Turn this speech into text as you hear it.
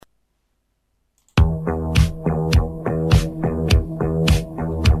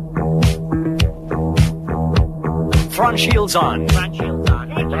Front shields on. Front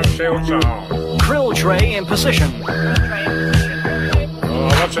shields on. Krill tray in position.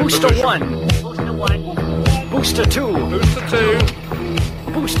 Booster 1. Booster 1. Booster 2. Booster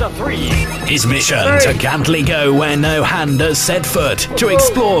 2. Booster 3. His mission to Cantley go where no hand has set foot, to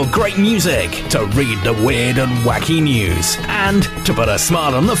explore great music, to read the weird and wacky news, and to put a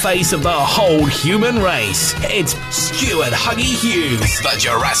smile on the face of the whole human race. It's Stuart Huggy Hughes, the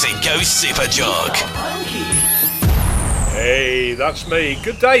Jurassic Ghost Super Jog. Hey, that's me.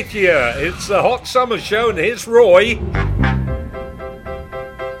 Good day to you. It's the Hot Summer Show, and here's Roy.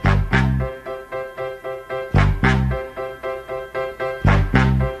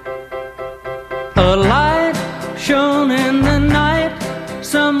 A light shone in the night,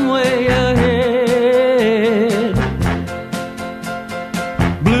 some way ahead.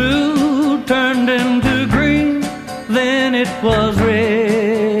 Blue turned into green, then it was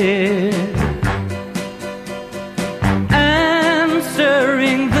red.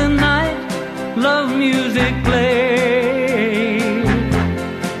 Answering the night, love music played.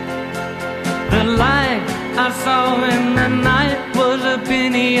 The light I saw in the night was a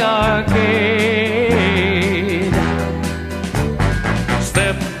penny arcade.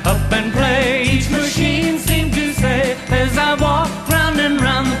 Step up and play, each machine seemed to say, as I walked round and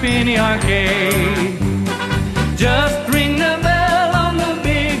round the penny arcade. Just ring the bell on the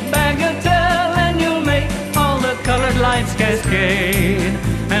big bagatelle and you'll make all the colored lights cascade.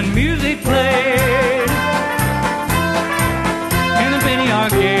 And music played in the penny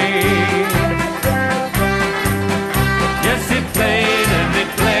arcade. Yes, it played and it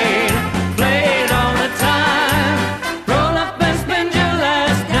played, played all the time. Roll up and spend your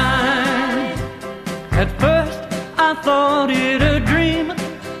last dime. At first I thought it a dream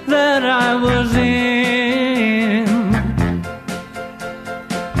that I was in.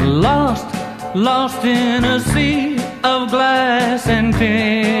 Lost in a sea of glass and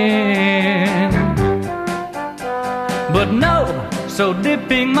tin. But no, so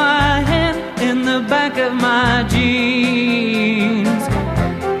dipping my hand in the back of my jeans,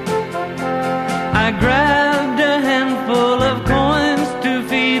 I grabbed a handful of coins to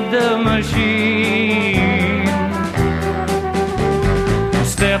feed the machine.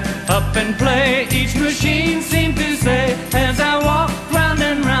 Step up and play, each machine seemed to say, as I walked round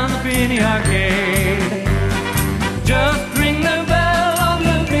and round the penny arcade. Just ring the bell on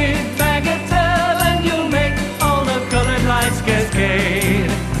the big bagatelle and you'll make all the colored lights cascade.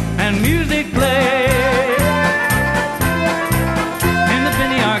 And music played in the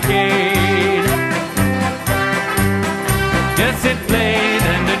penny arcade. Yes, it played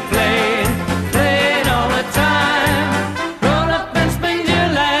and it played, played all the time. Roll up and spend your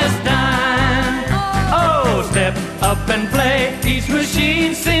last dime. Oh, step up and play, each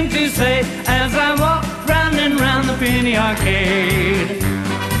machine seemed to say, as I walked round and round the penny arcade.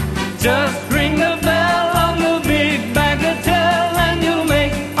 Just ring the bell on the big bagatelle and you'll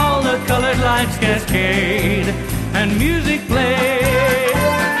make all the colored lights cascade. And music played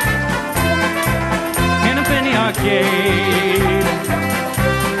in a penny arcade.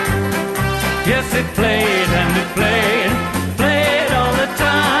 Yes, it played and it played, played all the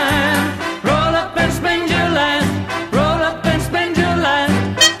time. Roll up and spend your last, roll up and spend your last,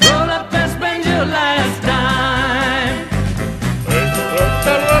 roll up and spend your last dime.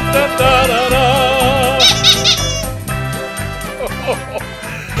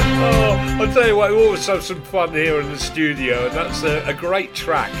 Oh, I'll tell you what, we always have some fun here in the studio, and that's a great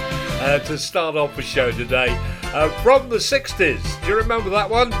track to start off the show today. From the 60s. Do you remember that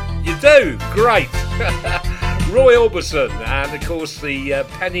one? You do? Great. Roy Orbison, and of course the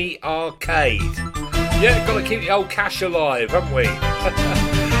Penny Arcade. Yeah, got to keep the old cash alive, haven't we?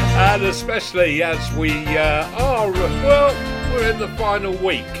 And especially as we are, well, we're in the final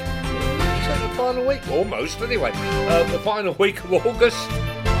week. Is that the final week? Almost, anyway. The final week of August.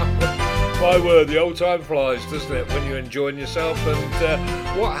 My word, the old time flies, doesn't it, when you're enjoying yourself?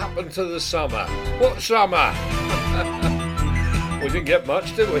 And what happened to the summer? What summer? We didn't get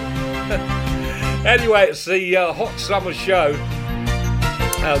much, did we? Anyway, it's the Hot Summer Show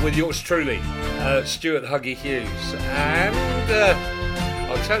with yours truly, Stuart Huggy Hughes. And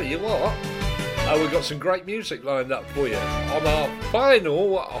I'll tell you what, we've got some great music lined up for you on our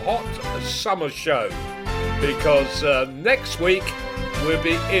final Hot Summer Show. Because next week, we'll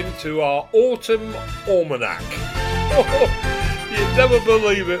be into our Autumn Almanac. Oh, you'd never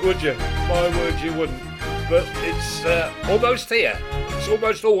believe it, would you? My word, you wouldn't. But it's almost here. It's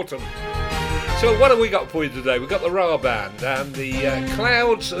almost autumn. So what have we got for you today? We've got the Ra Band, and the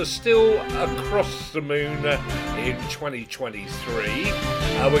clouds are still across the moon in 2023.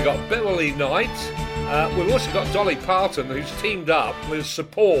 We've got Beverly Knight. We've also got Dolly Parton, who's teamed up with Sir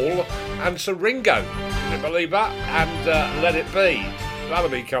Paul and Sir Ringo. Can you believe that? And Let It Be. That'll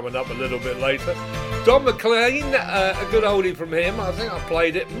be coming up a little bit later. Don McLean, a good oldie from him. I think I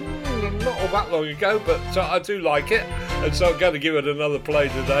played it not all that long ago, but I do like it, and so I'm going to give it another play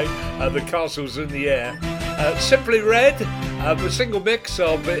today. The Castle's in the Air. Simply Red, the single mix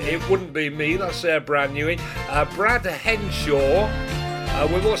of It Wouldn't Be Me, that's their brand newie. Brad Henshaw.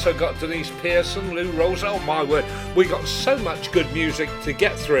 We've also got Denise Pearson, Lou Rose. Oh my word, we got so much good music to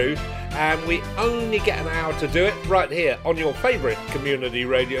get through, and we only get an hour to do it right here on your favourite community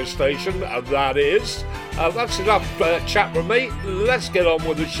radio station, and that is. That's enough chat from me. Let's get on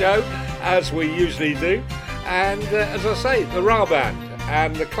with the show, as we usually do. And as I say, the Ra Band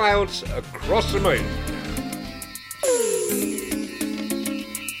and the clouds across the moon.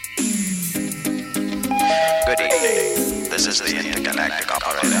 Good evening. This is the intergalactic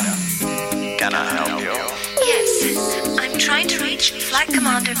operator. Can I help you? Yes, I'm trying to reach Flight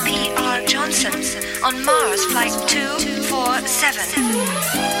Commander P.R. Johnson on Mars Flight 247.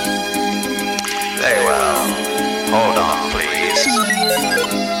 Very well. Hold on, please.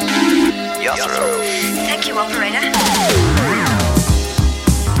 You're through. Thank you, operator.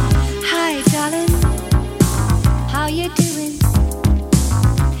 Hi, darling. How you doing?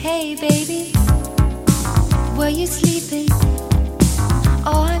 Hey, baby. Were you sleeping?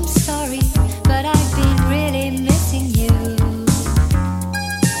 Oh, I'm sorry, but I've been really missing you.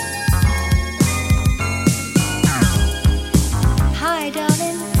 Hi,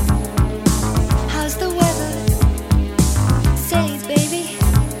 darling. How's the weather? Say, baby,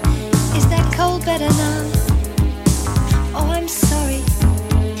 is that cold better now? Oh, I'm sorry.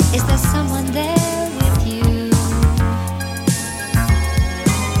 Is there someone there with you?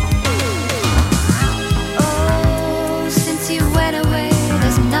 Oh, since you went away,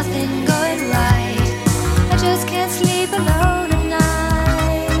 there's nothing going right. I just can't sleep alone at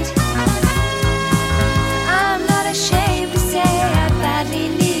night. I'm not ashamed to say I badly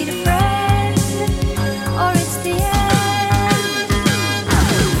need a friend, or it's the end.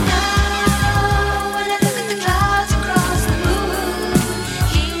 Now when I look at the clouds across the moon,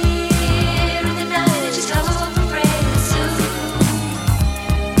 here in the night I just hope and pray that soon,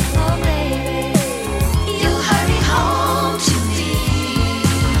 oh baby, you'll hurry home to me.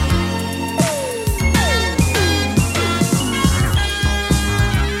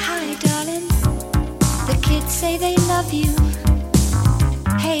 Hi, darling. The kids say they love you.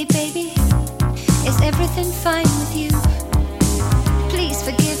 Hey, baby, is everything fine with you? Please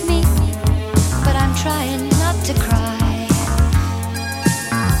forgive me, but I'm trying not to cry.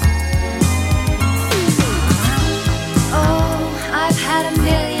 Oh, I've had a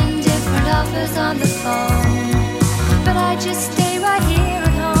million different offers on the phone, but I just stay right here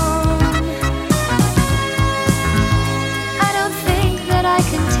at home. I don't think that I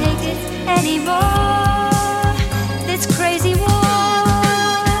can take it anymore, this crazy war.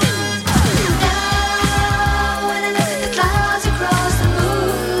 Now when I look at the clouds across the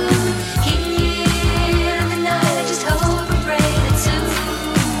moon, here in the night I just hope and pray that soon,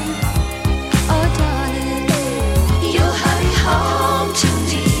 oh darling, you'll hurry home to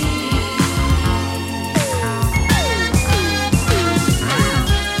me.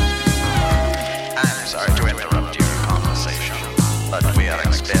 I'm sorry to interrupt your conversation, but we are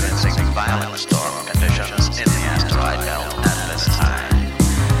experiencing violent storm conditions in the asteroid belt at this time.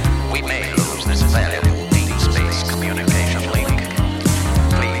 We may lose this valuable deep space communication link.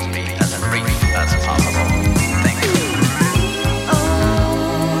 Please be as brief as possible. Thank you.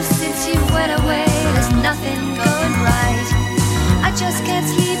 Oh, since you went away, there's nothing going right. I just can't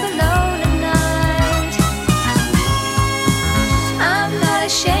sleep alone at night. I'm not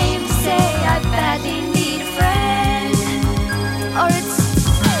ashamed to say I badly need a friend, or it's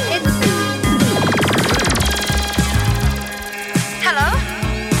Hello?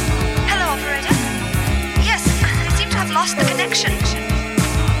 Hello, operator? Yes, I seem to have lost the connection.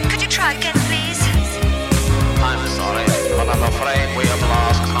 Could you try again, please? I'm sorry, but I'm afraid we have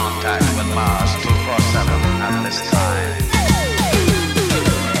lost contact with Mars 247 at this time.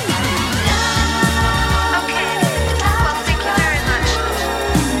 Okay. Well, thank you very much.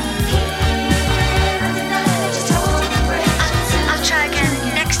 I'll try again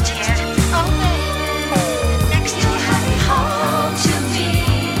next year. Oh, baby. Next year. Home to me.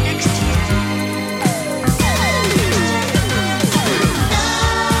 Next year.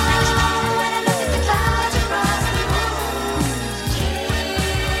 When I look at the clouds across the moon,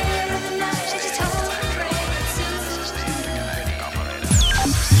 here in the night I just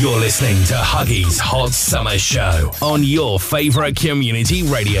You're listening to Huggy's Hot Summer Show on your favourite community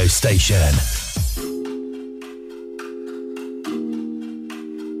radio station.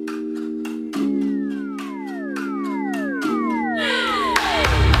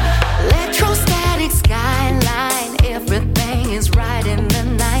 Electrostatic skyline, everything is right in the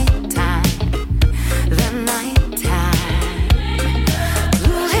nighttime. The nighttime.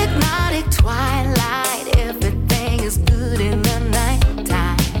 Blue hypnotic twilight, everything is good in the nighttime.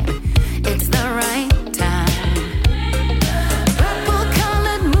 It's the right time. Purple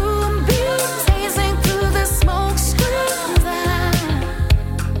colored moonbeams hazing through the smoke screens.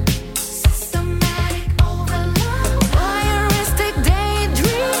 Systematic overload. Voyeuristic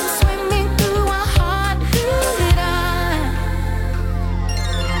daydreams swimming through a heartbeat.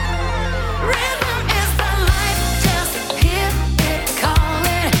 Rhythm is the life, just hear it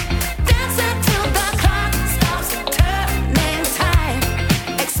calling. Dancing till the clock stops turning time.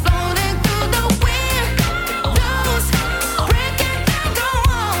 Exploding through the windows, breaking down the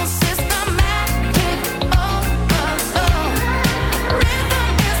walls. Systematic overload.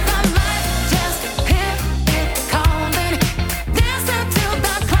 Rhythm is the life, just hear it calling. Dancing till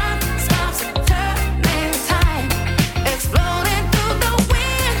the clock stops turning time. Exploding through the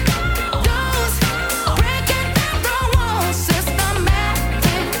windows, breaking down the walls. Systematic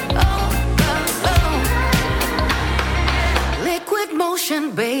overload. Liquid motion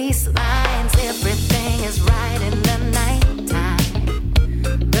bass lines, everything is right in the nighttime.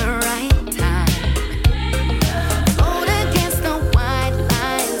 The right time. Float against the white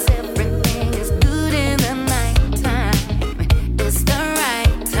lines, everything is good in the nighttime. It's the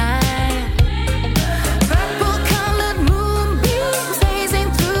right time. Purple colored moonbeams hazing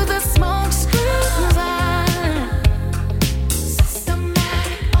through the smoke screens.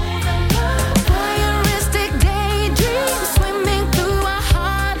 Systematic overload. Voyeuristic daydreams swimming through a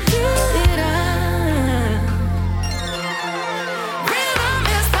heartbeat. Rhythm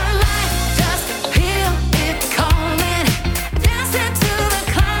is the life, just hear it calling. Dancing till the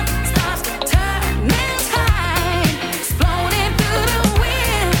clock stops turning time. Exploding through the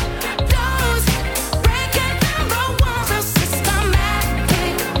windows, breaking down the walls of systematic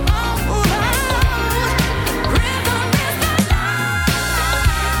overload. Rhythm is the life.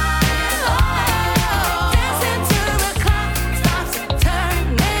 Dancing till the clock stops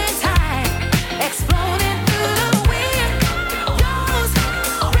turning time. Exploding through the windows,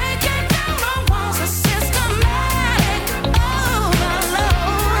 breaking down the walls of systematic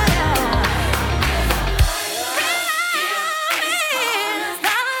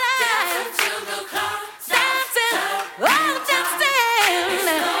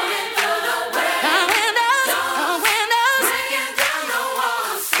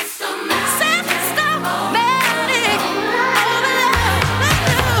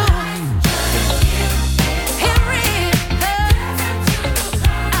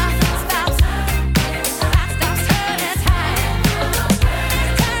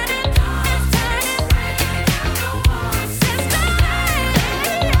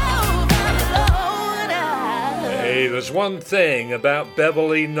overload. Hey, there's one thing about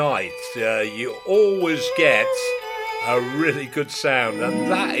Beverly Night. You always get a really good sound, and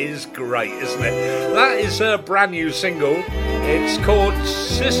that is great, isn't it? That is her brand new single. It's called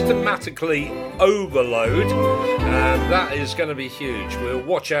Systematically Overload, and that is going to be huge. We'll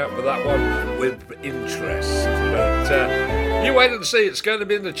watch out for that one with interest. But you wait and see, it's going to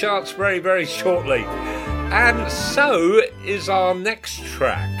be in the charts very, very shortly. And so is our next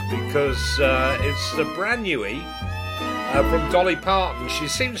track, because it's the brand newie from Dolly Parton. She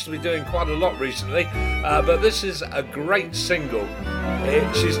seems to be doing quite a lot recently, but this is a great single.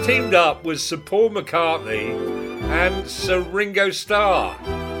 She's teamed up with Sir Paul McCartney and Sir Ringo Starr.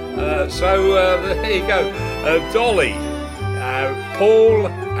 So there you go. Dolly, Paul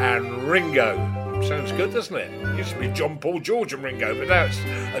and Ringo. Sounds good, doesn't it? Used to be John, Paul, George and Ringo, but now it's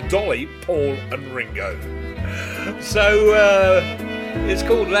Dolly, Paul and Ringo. So it's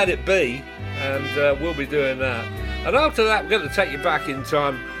called Let It Be, and we'll be doing that. And after that, we're going to take you back in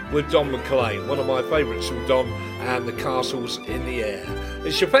time with Don McLean, one of my favourites from Don and the Castles in the Air.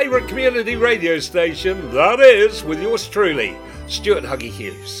 It's your favourite community radio station, that is, with yours truly, Stuart Huggy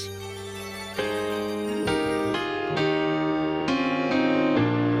Hughes.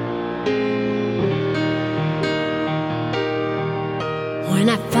 When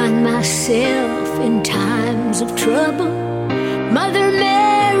I find myself in times of trouble, Mother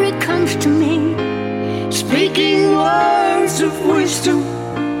Mary comes to me, speaking words of wisdom,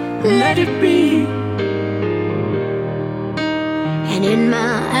 let it be. And in my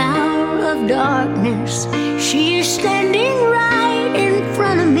hour of darkness, she is standing right in front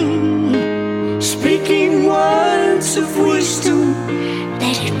front of me, speaking words of wisdom.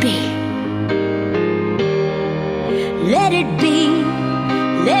 Let it be. Let it be.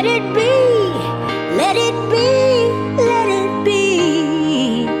 Let it be. Let it be. Let it be.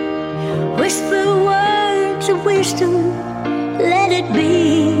 Whisper words of wisdom. Let it be.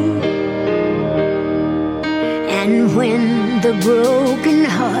 And when the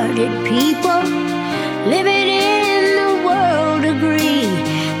broken-hearted people living in the world agree,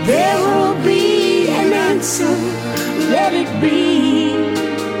 there will be an answer. Let it be.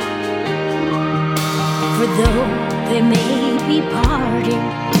 For though they may be parted,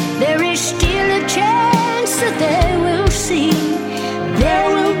 there is still a chance that they will see. There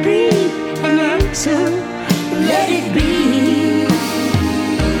will be an answer. Let it be.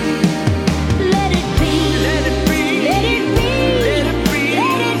 Let it be. Let it be. Let it be. Let it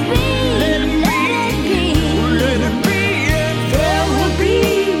be. Let it be. Let it be. Let it be. There will be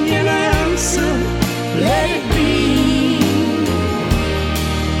an answer. Let it be.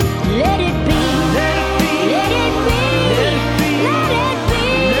 Let it be. Let it be. Let it be. Let it be.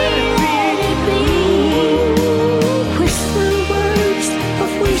 Let it be. Whisper words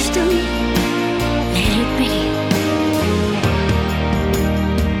of wisdom. Let it be.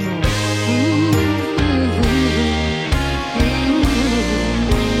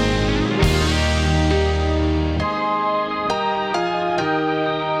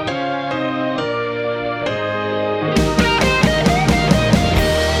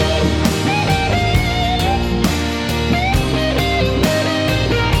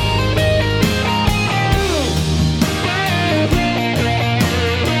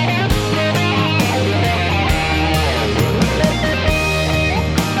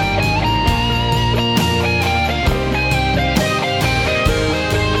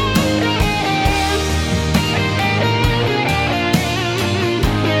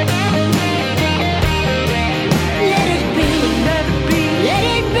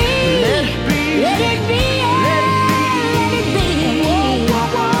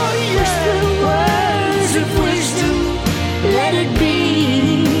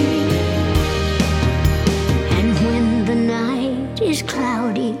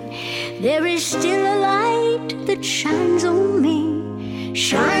 There is still a light that shines on me.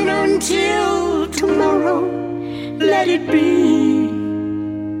 Shine until tomorrow. Let it be.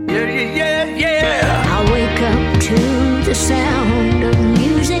 Yeah, yeah, yeah. I wake up to the sound of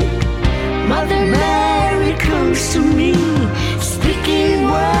music. Mother Mary comes to me, speaking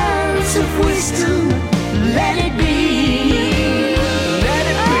words of wisdom. Let it be. Let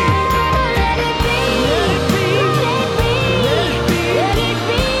it be. Let it be. Let it be. Let it be. Let it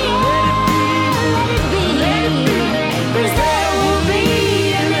be. Let it be. 'Cause there will be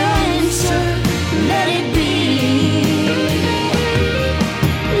an answer. Let it be.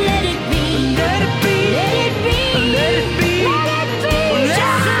 Let it be. Let it be. Let it be. Let it be. Let it be.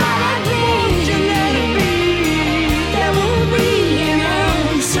 Just let it be. Let it be. There will be an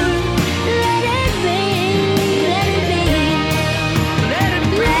answer. Let it be. Let it be. Let it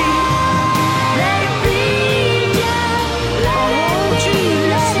be. Let it be. Just let it be.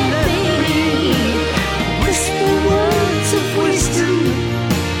 Let it be. Whisper words of wisdom.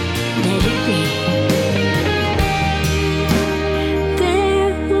 Let it be.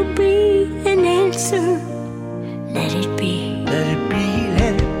 There will be an answer. Let it be. Let it be,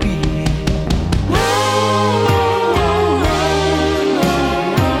 let it be.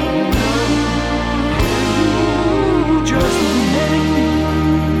 Just let it be.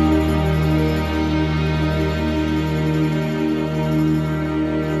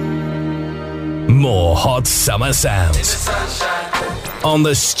 More hot summer sounds on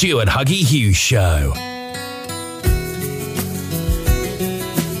the Stuart Huggy Hughes Show.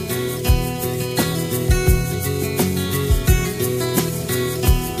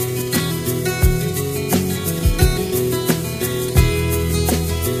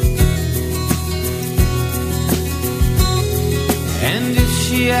 And if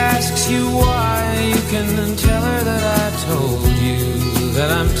she asks you why, you can tell her that I told you that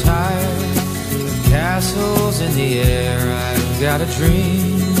I'm tired of castles in the air. I've got a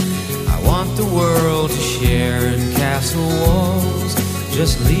dream I want the world to share, and castle walls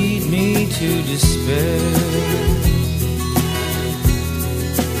just lead me to despair.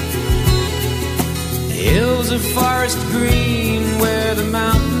 Hills of forest green where the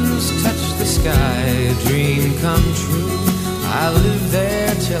mountains touch the sky, a dream come true. I live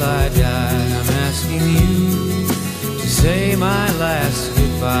there till I die. I'm asking you to say my last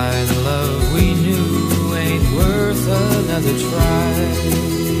goodbye. The love we knew ain't worth another try.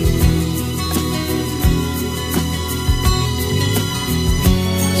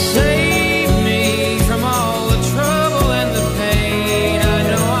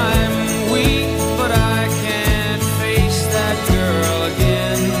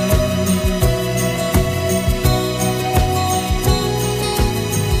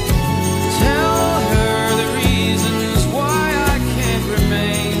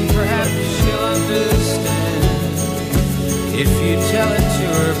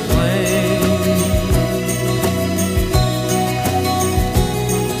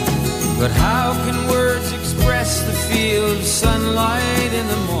 But how can words express the feel of sunlight in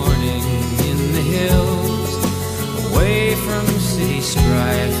the morning in the hills? Away from city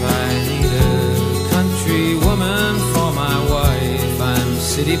strife, I need a country woman for my wife. I'm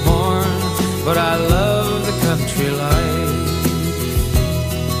city born, but I love the country life.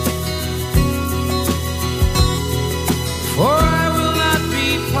 For I will not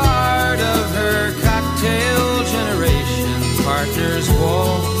be part of her cocktail generation. Partners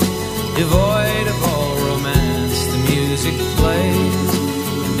waltz, devoid of all romance. The music plays,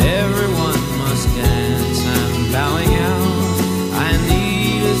 and everyone must dance. I'm bowing out, I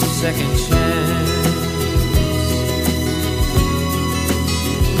need a second chance.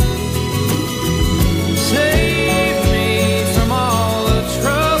 Save me from all the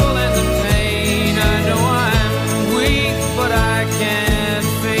trouble and the pain. I know I'm weak, but I can't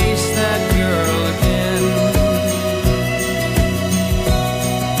face that girl again.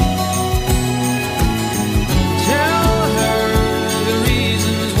 Tell her the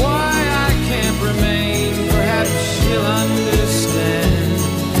reasons why I can't remain. Perhaps she'll understand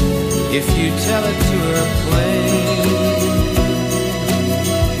if you tell it to her plain.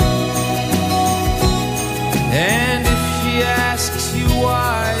 And if she asks you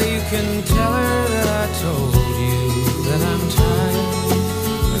why, you can tell her that I told you that I'm tired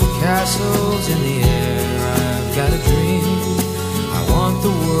of castles in the air. I've got a dream I want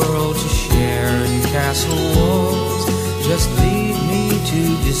the world to share, and castle walls just lead me to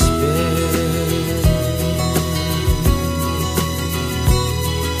despair.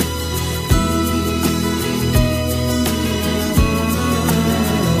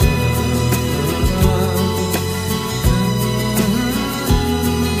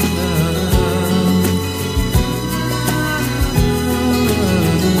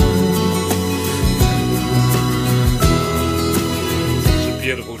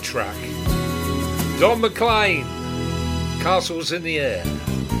 Beautiful track. Don McLean, Castles in the Air.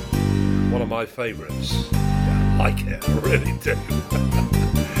 One of my favourites. Yeah, I like it, I really do.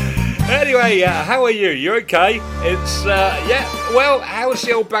 Anyway, how are you? You okay? It's, well, how's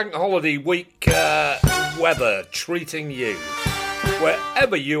the old bank holiday week weather treating you?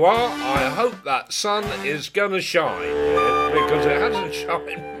 Wherever you are, I hope that sun is going to shine, because it hasn't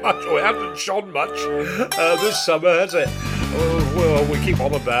shined much, or it hasn't shone much this summer, has it? Oh, well, we keep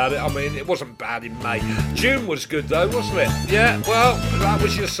on about it. I mean, it wasn't bad in May. June was good, though, wasn't it? Yeah, well, that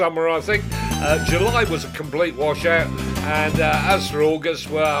was your summer, I think. July was a complete washout, and as for August,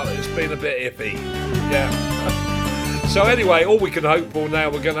 well, it's been a bit iffy. Yeah. So anyway, all we can hope for now,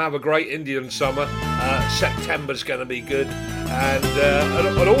 we're going to have a great Indian summer. September's going to be good. And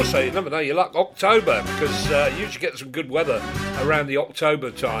also, you never know your luck, October, because you usually get some good weather around the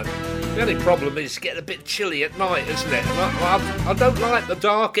October time. The only problem is it's getting a bit chilly at night, isn't it? And I don't like the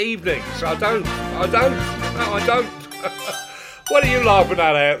dark evenings. I don't. What are you laughing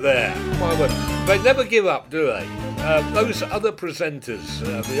at out there? My word. They never give up, do they? Those other presenters,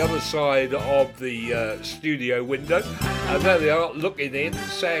 the other side of the studio window, and there they are looking in,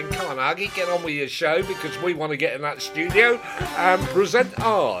 saying, come on, Huggy, get on with your show, because we want to get in that studio and present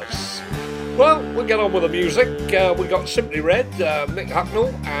ours. Well, we'll get on with the music. We got Simply Red, Mick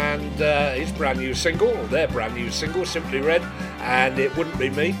Hucknall, and his brand new single, or their brand new single, Simply Red, and It Wouldn't Be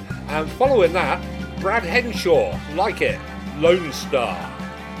Me. And following that, Brad Henshaw, Like It, Lone Star.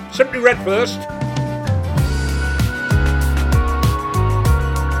 Simply Red first.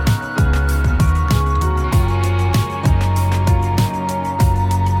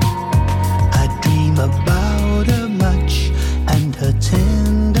 About her much and her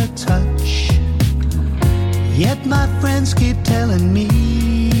tender touch, yet my friends keep telling me,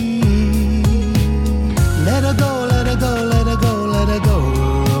 let her go, let her go, let her go, let her go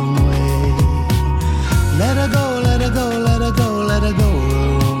her own way. Let her go, let her go, let her go, let her go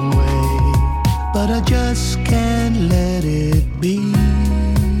her own way. But I just can't let it be.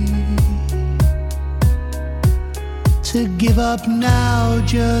 To give up now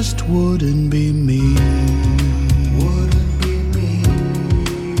just wouldn't be me. Wouldn't be me,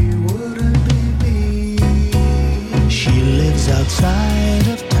 wouldn't be me. She lives outside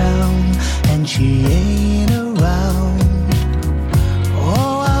of town and she ain't around.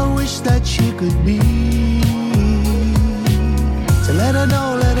 Oh, I wish that she could be. To let her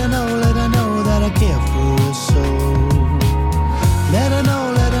know, let her know, let her know that I care for her so. Let her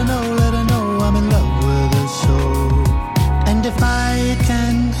know, let her know, let her know I'm in love with her so. And if I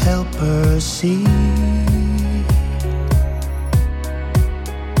can help her see,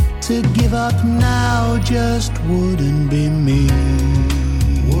 to give up now just wouldn't be me.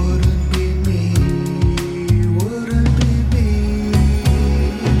 Wouldn't be me, wouldn't be me.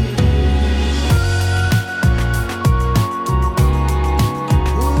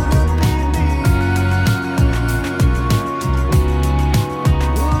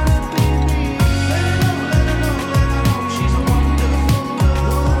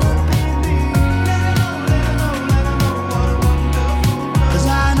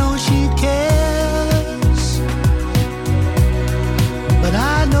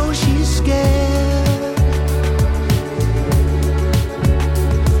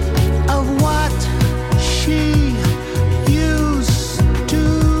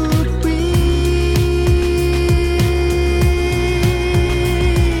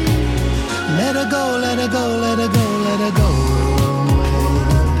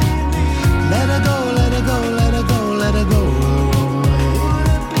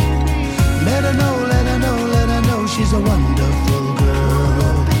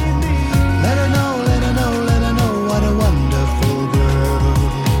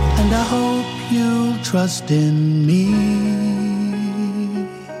 trust in me.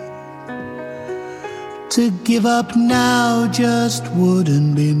 To give up now just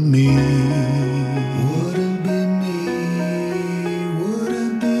wouldn't be me. Wouldn't be me.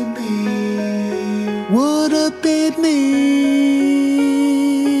 Wouldn't be me. Wouldn't be me.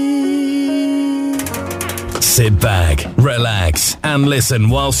 Sit back, relax, and listen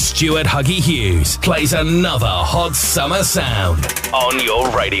while Stuart Huggy Hughes plays another hot summer sound on your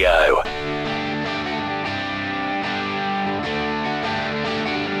radio.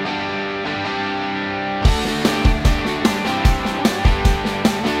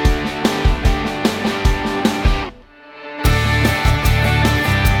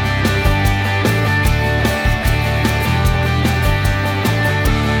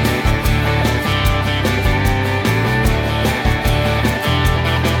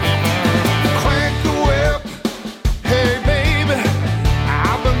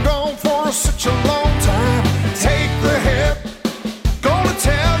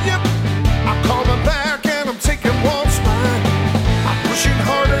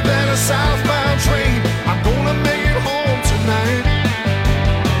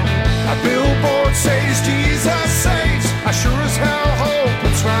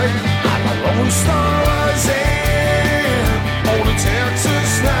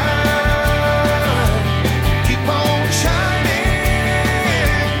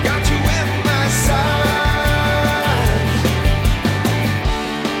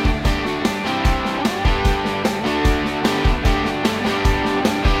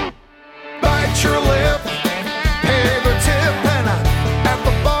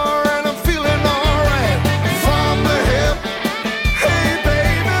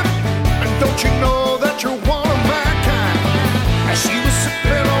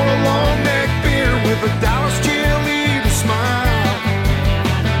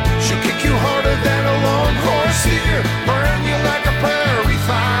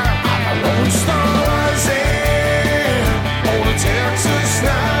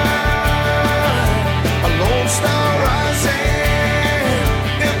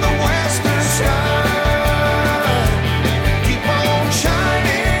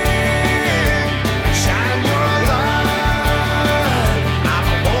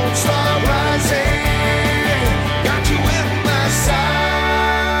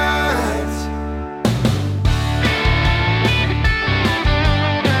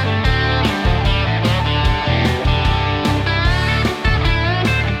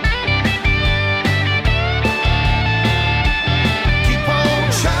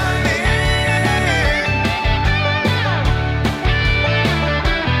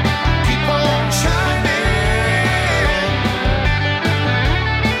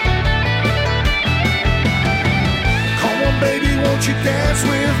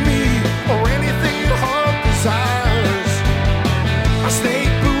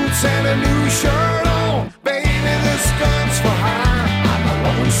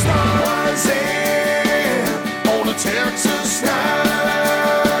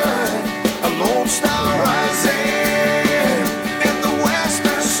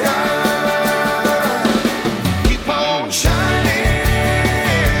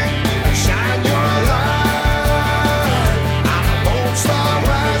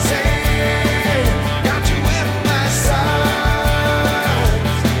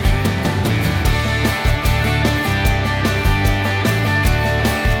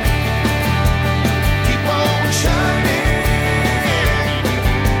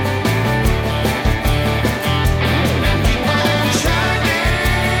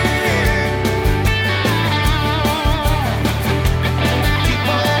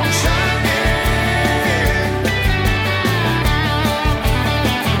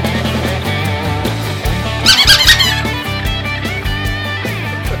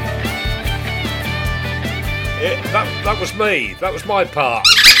 That was me. That was my part.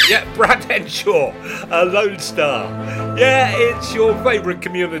 Yeah, Brad Henshaw, Lone Star. Yeah, it's your favourite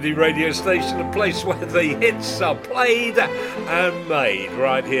community radio station, a place where the hits are played and made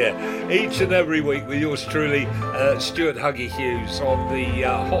right here each and every week with yours truly, Stuart Huggy Hughes, on the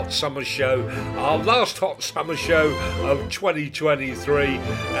Hot Summer Show, our last Hot Summer Show of 2023.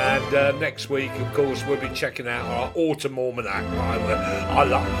 And next week, of course, we'll be checking out our Autumn Almanac. I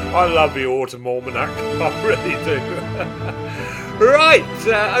love the Autumn Almanac. I really do. Right,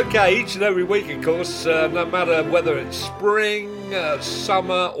 okay, each and every week, of course, no matter whether it's spring,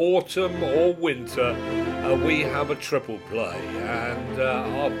 summer, autumn or winter, we have a triple play. And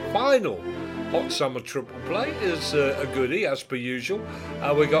our final Hot Summer triple play is a goodie, as per usual.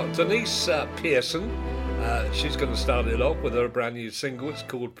 We got Denise Pearson. She's going to start it off with her brand new single. It's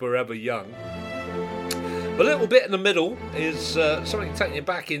called Forever Young. A little bit in the middle is something taking you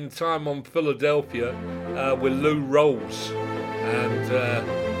back in time on Philadelphia with Lou Rawls. And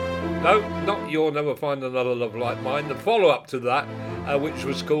no, not You'll Never Find Another Love Like Mine. The follow-up to that, which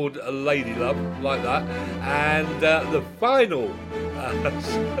was called Lady Love, like that. And the final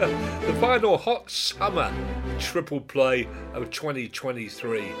hot summer triple play of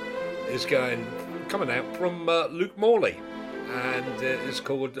 2023 is coming out from Luke Morley. And it's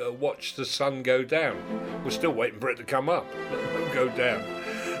called Watch the Sun Go Down. We're still waiting for it to come up, not go down.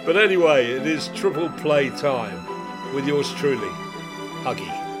 But anyway, it is triple play time with yours truly, Huggy.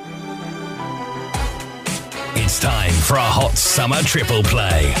 It's time for a hot summer triple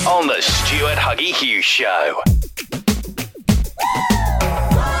play on the Stuart Huggy Hughes Show.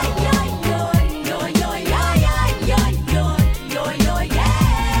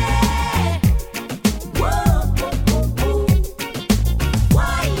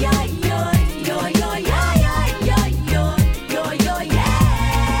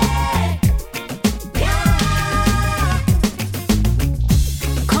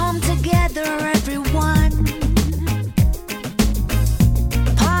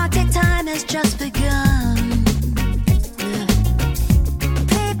 Just begun.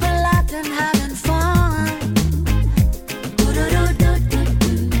 People laughing, having fun.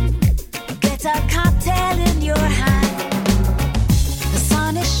 Get a cocktail in your hand. The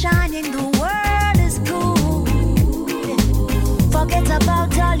sun is shining, the world is good. Forget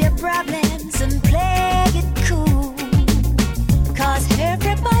about all your problems and play it cool. 'Cause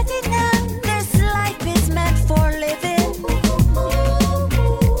everybody knows this life is meant for living.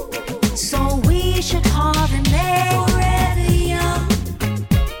 Should all remain forever young,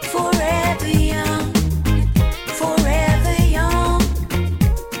 forever young, forever young.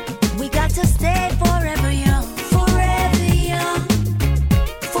 We got to stay forever young, forever young,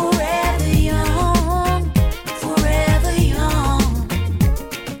 forever young, forever young.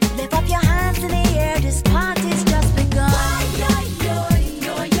 Lift up your hands in the air, this party's just begun.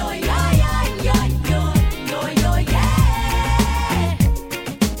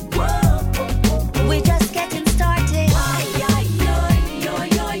 We're just getting started.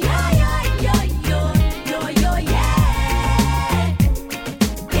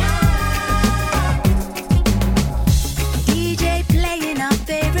 DJ playing our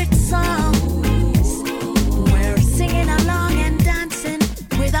favorite songs. We're singing along and dancing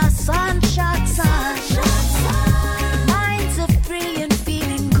with our sunshots on. Minds are free and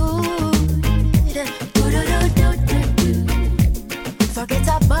feeling good. Forget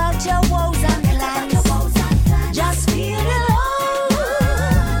about your woes and plans. Just feel alone.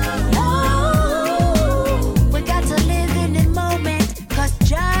 We got to live in the moment, 'cause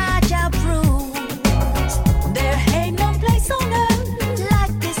judge approves. There ain't no place on earth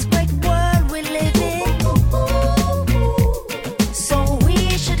like this great world we live in. So we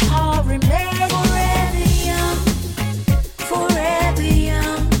should all remain forever young, forever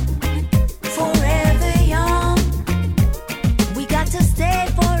young, forever young. We got to stay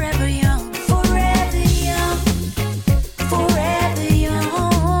forever young, forever young, forever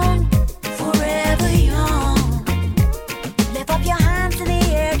young, forever young. Lift up your hands in the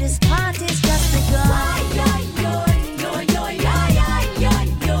air, this party's just begun.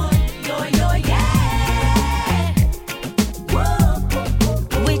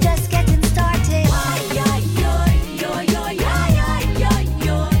 We just getting started.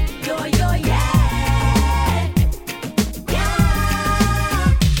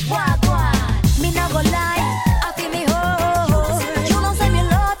 Me no go lie, I feel me hold. You know say me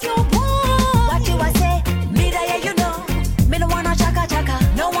love you, boy. What you a say? Me da yeah, you know. Me no wanna chaka chaka,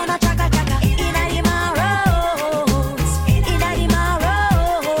 no wanna chaka chaka. Inna the marrows, inna the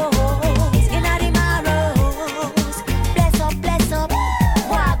marrows, inna the marrows. Bless up,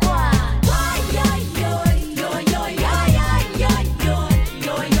 walk.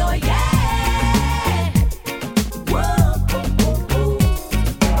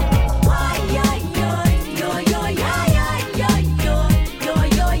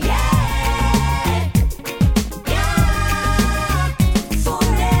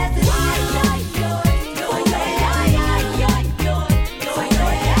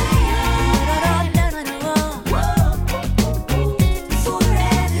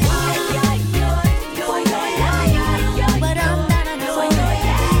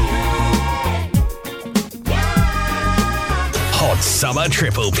 Hot summer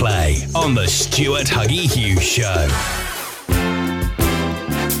triple play on the Stuart Huggy Hughes Show.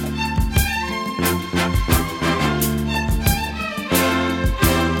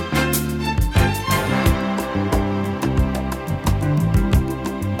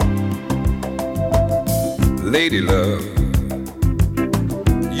 lady love.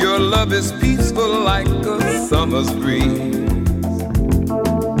 Your love is peaceful like a summer's breeze.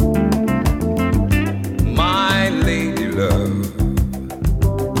 My lady love,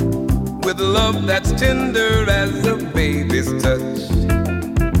 with love that's tender as a baby's touch.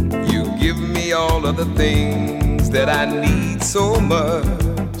 You give me all of the things that I need so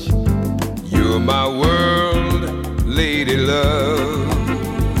much. You're my world, lady love.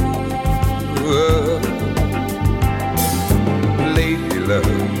 Lady love,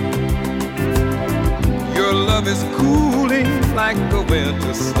 your love is cooling like the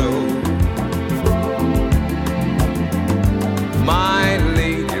winter snow. My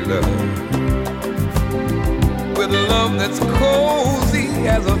lady love, with love that's cozy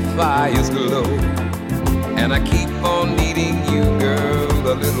as a fire's glow. And I keep on needing you, girl,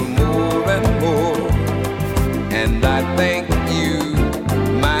 a little more and more. And I thank you,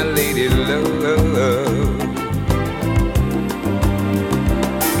 my lady love.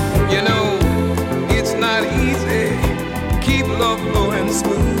 You know, it's not easy, keep love flowing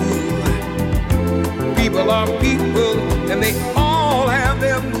smooth. People are people, and they all have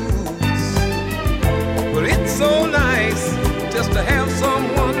their moods. But it's so nice just to have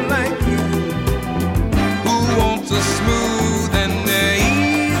someone like you who wants a smooth and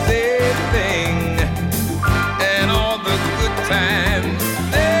easy thing, and all the good times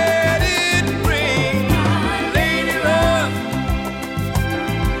that it brings. Lady love,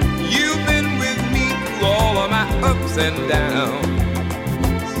 you've been with me through all of my ups and downs.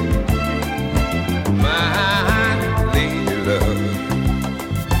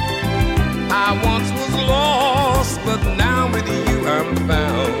 I once was lost, but now with you I'm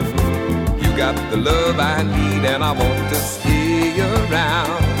found. You got the love I need, and I want to stay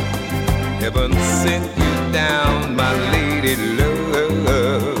around. Heaven sent you down, my lady love.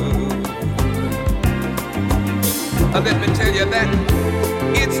 Let me tell you that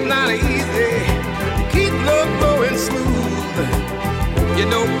it's not easy to keep love flowing smooth. You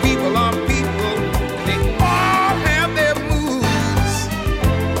know, people are people, they all have their moods.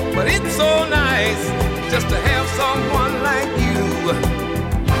 But it's so nice just to have someone like you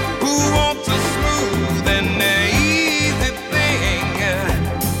who wants a smooth and easy thing,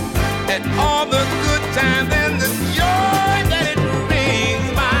 and all the good times and the joy that it brings.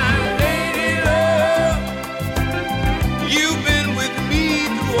 My lady love, you've been with me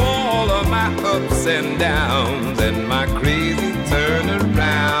through all of my ups and downs and my crazy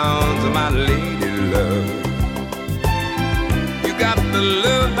turnarounds. My lady love, you got the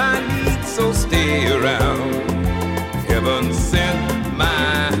love I need, so stay around. Heaven sent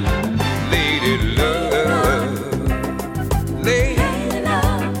my lady love. Lady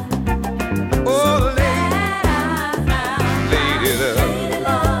love. Oh, lady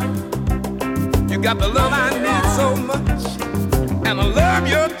love. You got the love I need so much, and I love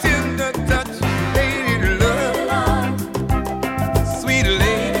your tender touch. Lady love. Sweet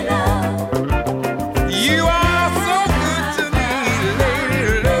lady love. You are so good to me, lady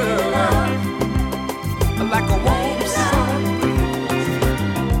love. Like a warm sun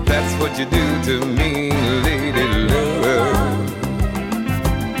breeze. That's what you do to me, lady love.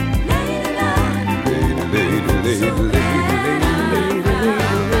 Lady, lady, lady, lady, lady, lady.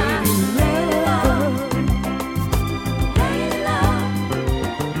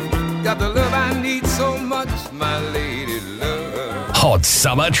 Got the love I need so much, my lady love. Hot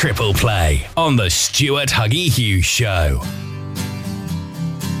Summer Triple Play on the Stuart Huggy Hughes Show.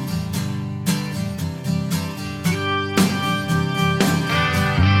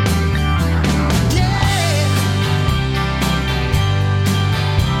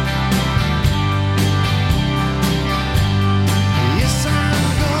 Yes, I'm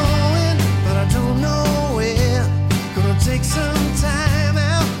going, but I don't know where. Gonna take some time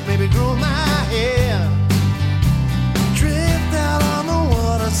out, maybe grow my hair. Drift out on the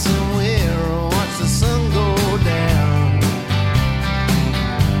water somewhere, or watch the sun go down.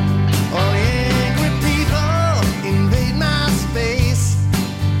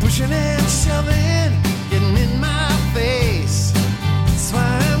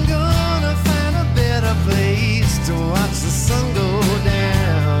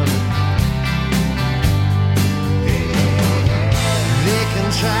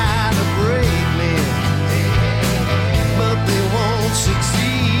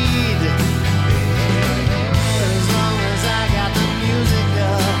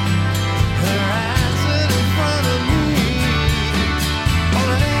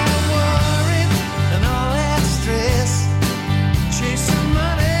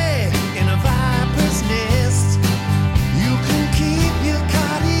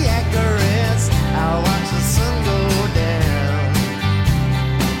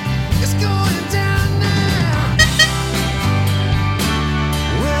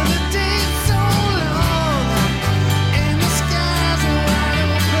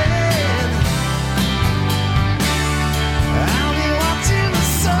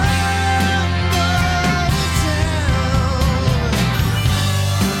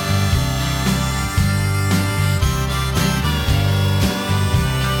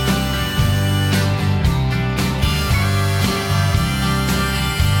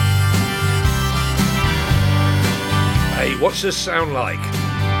 What's this sound like? They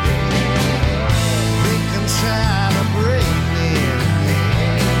can try to break me,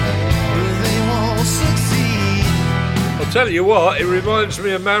 but they won't succeed. I'll tell you what, it reminds me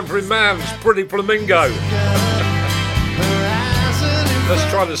of Manfred Mann's Pretty Flamingo. Let's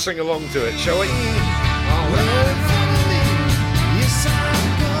try to sing along to it, shall we? Yes,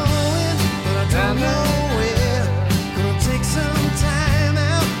 I'm going, but I don't know where. Gonna take some time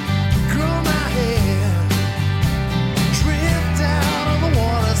out, grow my hair, drift out on the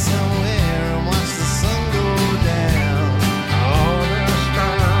water somewhere and watch the sun go down.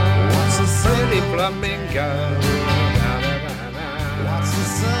 Watch the sun Pretty go Flamingo. Watch the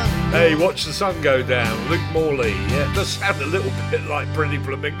sun go Hey, watch the sun go down. Luke Morley. Yeah, it does sound a little bit like Pretty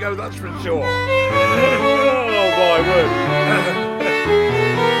Flamingo, that's for sure. Oh, my word.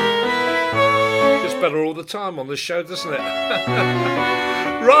 Gets better all the time on this show, doesn't it?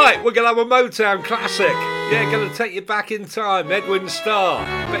 Right, we're going to have a Motown classic. Yeah, going to take you back in time. Edwin Starr.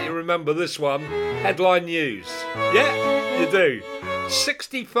 Bet you remember this one. Headline News. Yeah, you do.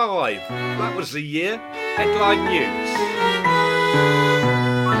 65. That was the year. Headline News.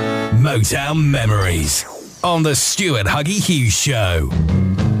 Motown Memories on the Stuart Huggy Hughes Show.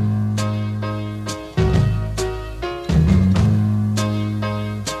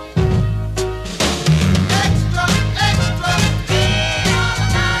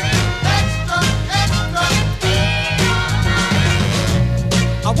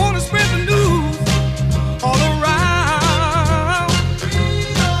 I want to spread the news all around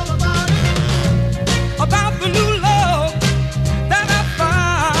about the new love that I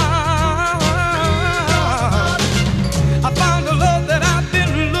found. I found the love that I've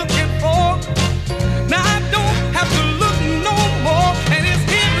been looking for. Now I don't have to look no more, and it's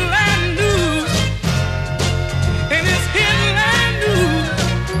headline news. And it's headline news.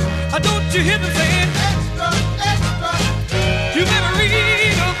 Don't you hear them saying? You better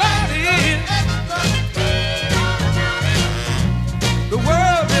read about it. The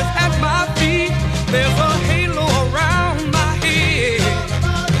world is at my feet. There's a halo around my head.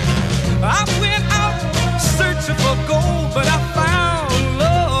 I went out searching for gold, but I found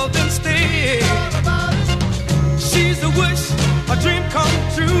love instead. She's a wish, a dream come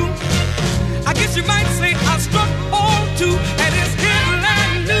true. I guess you might say I struck all two, and it's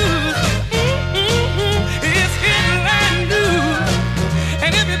headline news. It's headline news.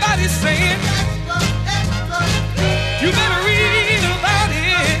 And everybody's saying, you better read about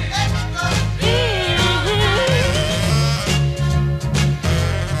it.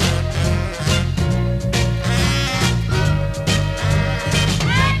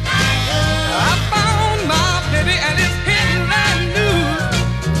 I found my baby and it's headline news.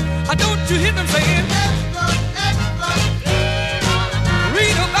 Don't you hear them saying,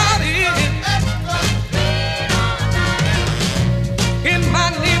 read about it. In my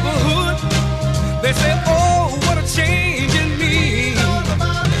neighborhood, they say, oh, what a change in me.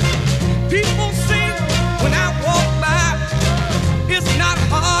 People say when I walk by, it's not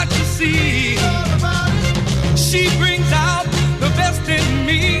hard to see. She brings out the best in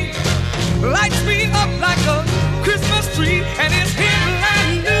me, lights me up like a Christmas tree, and it's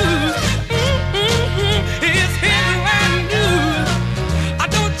headline news. It's headline news.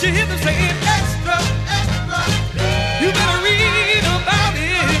 Don't you hear them saying extra, extra? You better read about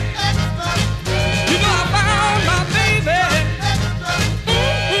it. You know I found my baby,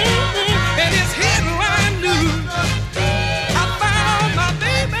 and it's headline news. I found my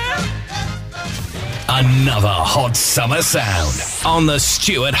baby. Another hot summer sound on the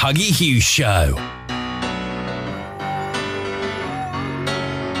Stuart Huggy Hughes Show.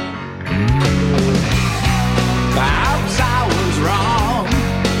 Perhaps I was wrong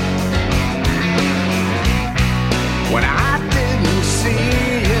when I didn't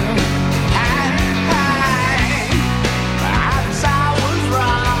see you. Perhaps I was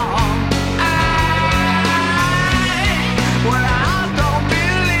wrong when I don't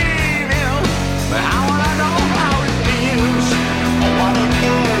believe you. But I wanna know how it feels, or what it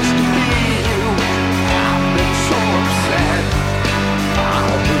is to be you. I've been so upset.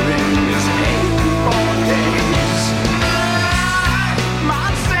 I'll be in this pain for days. My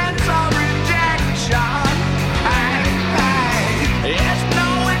sense of rejection,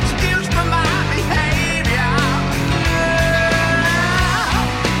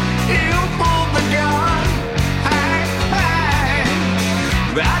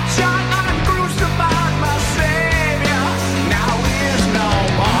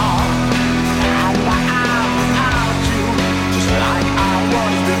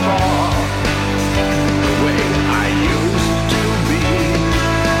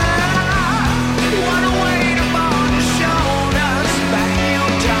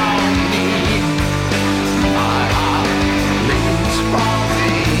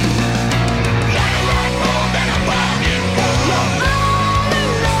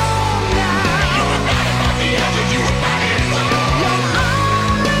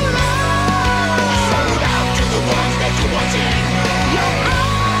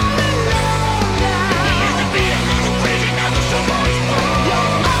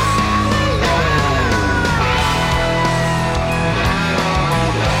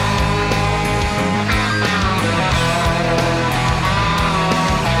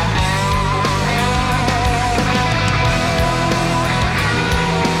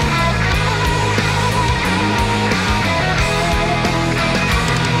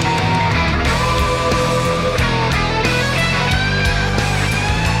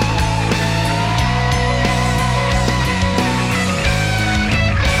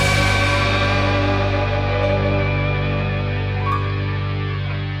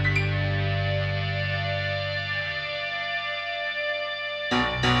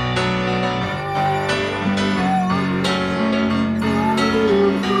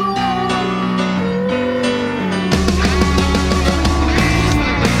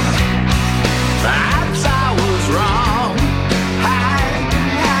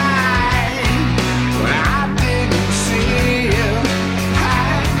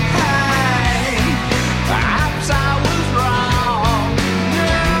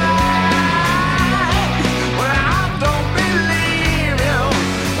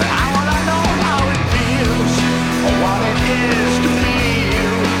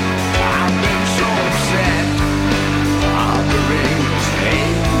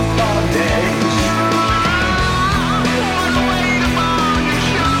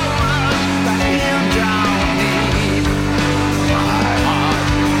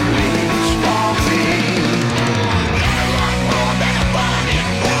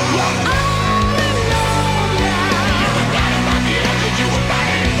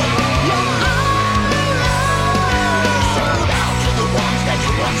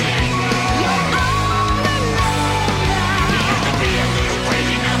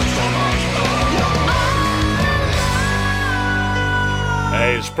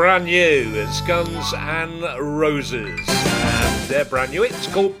 It's brand new. It's Guns N' Roses. And they're brand new. It's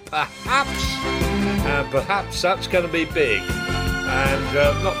called Perhaps. And perhaps that's going to be big. And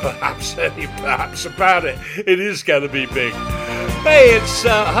not perhaps, any perhaps about it. It is going to be big. Hey, it's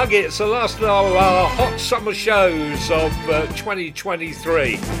Huggy. It's the last of our hot summer shows of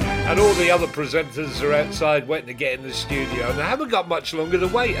 2023. And all the other presenters are outside waiting to get in the studio. And I haven't got much longer to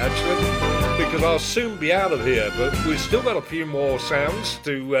wait, actually, because I'll soon be out of here. But we've still got a few more sounds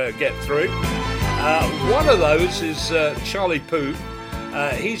to get through. One of those is Charlie Puth.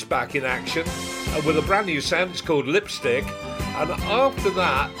 He's back in action with a brand new sound. It's called Lipstick. And after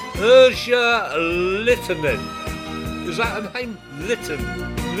that, Urja Littonen. Is that her name?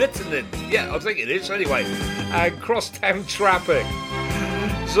 Littonen. Yeah, I think it is. Anyway, and Crosstown Traffic.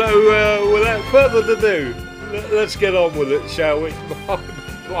 So, without further ado, let's get on with it, shall we?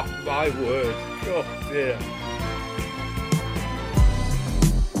 My word. God, dear.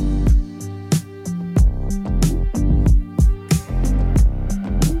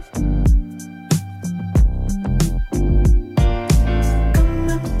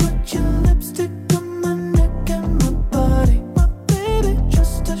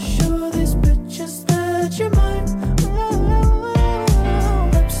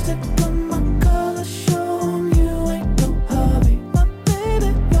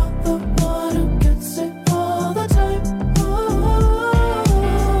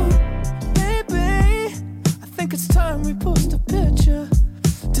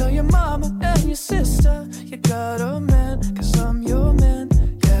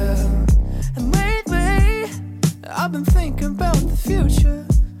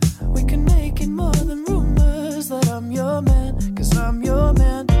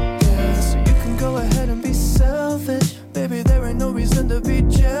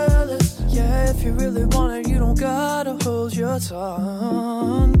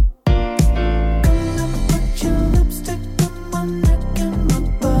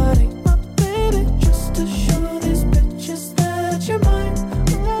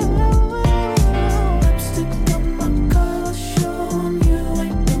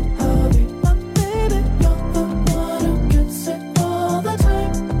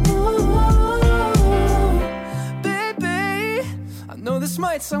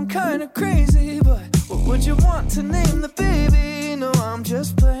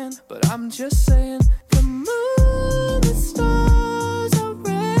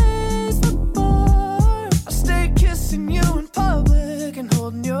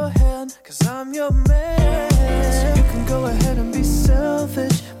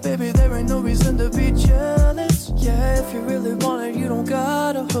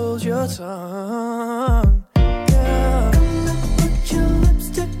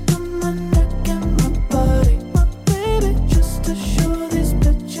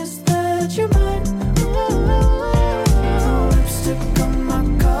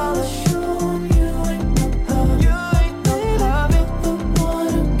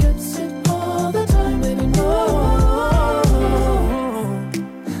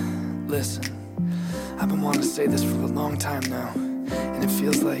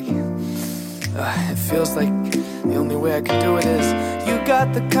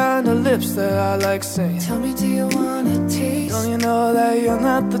 Tell me, do you wanna taste? Don't you know that you're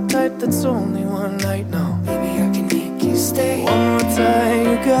not the type that's only one night? No, maybe I can make you stay. One more time,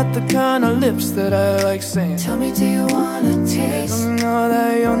 you got the kind of lips that I like saying. Tell me, do you wanna taste? Don't you know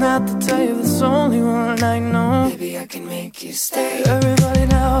that you're not the type that's only one night? No, maybe I can make you stay. Everybody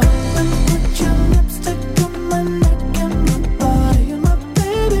now, let me put your lipstick on my neck and my body. You're my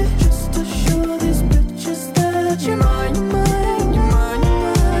baby, just to show these bitches that you're mine, you're mine.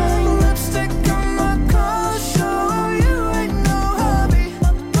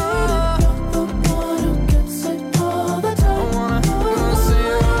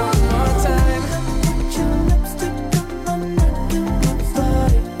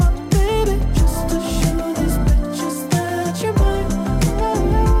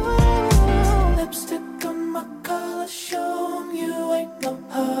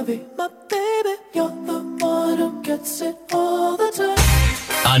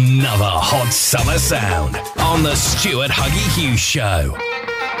 Another hot summer sound on the Stuart Huggy Hughes Show.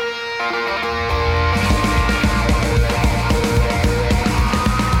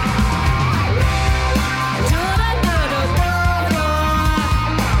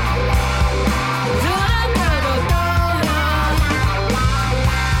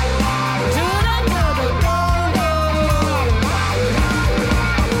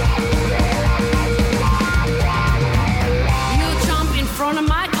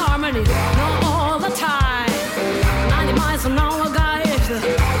 All the time, 90 miles an hour, guy.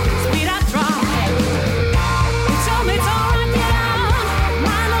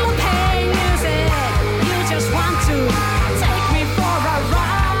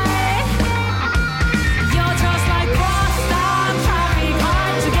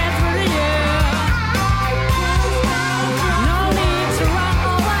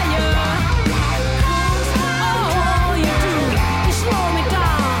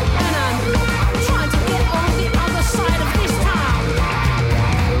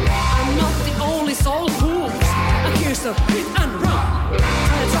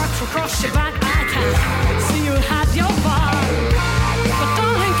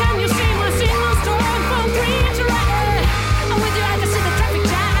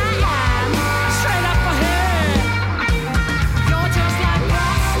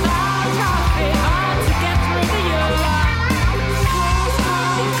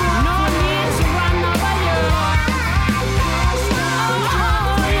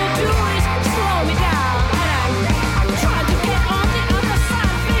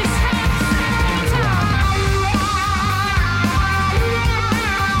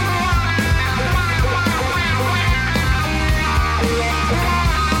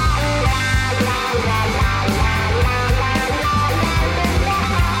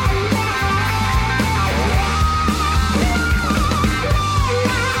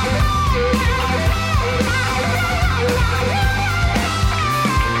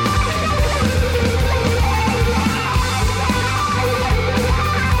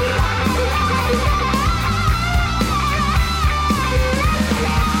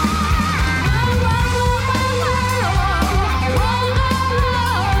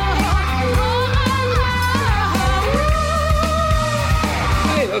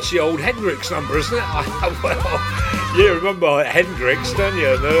 that's the old Hendrix number, isn't it? Well, you remember Hendrix, don't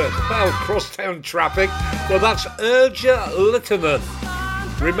you? Well, crosstown traffic. Well, that's Urja Littonen.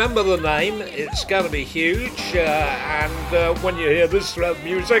 Remember the name, it's going to be huge, and when you hear this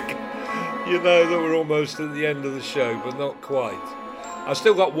music, you know that we're almost at the end of the show, but not quite. I've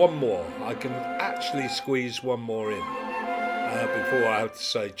still got one more. I can actually squeeze one more in before I have to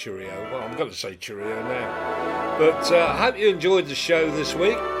say cheerio. Well, I'm going to say cheerio now. But I hope you enjoyed the show this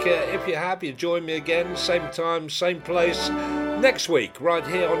week. If you have, you join me again, same time, same place, next week, right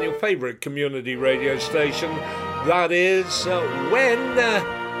here on your favourite community radio station. That is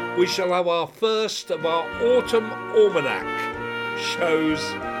when we shall have our first of our Autumn Almanac shows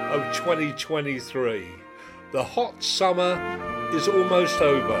of 2023. The hot summer is almost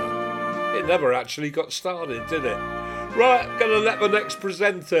over. It never actually got started, did it? Right, I'm going to let the next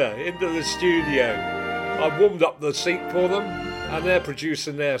presenter into the studio. I've warmed up the seat for them, and they're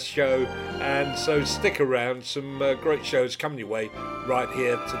producing their show, and so stick around. Some great shows coming your way right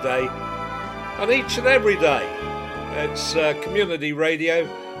here today and each and every day. It's community radio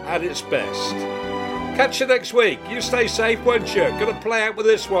at its best. Catch you next week. You stay safe, won't you? Gonna play out with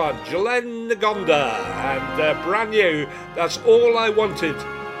this one, Jalen Nagonda, and brand new, That's All I Wanted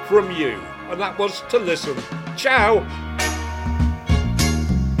From You. And that was to listen. Ciao!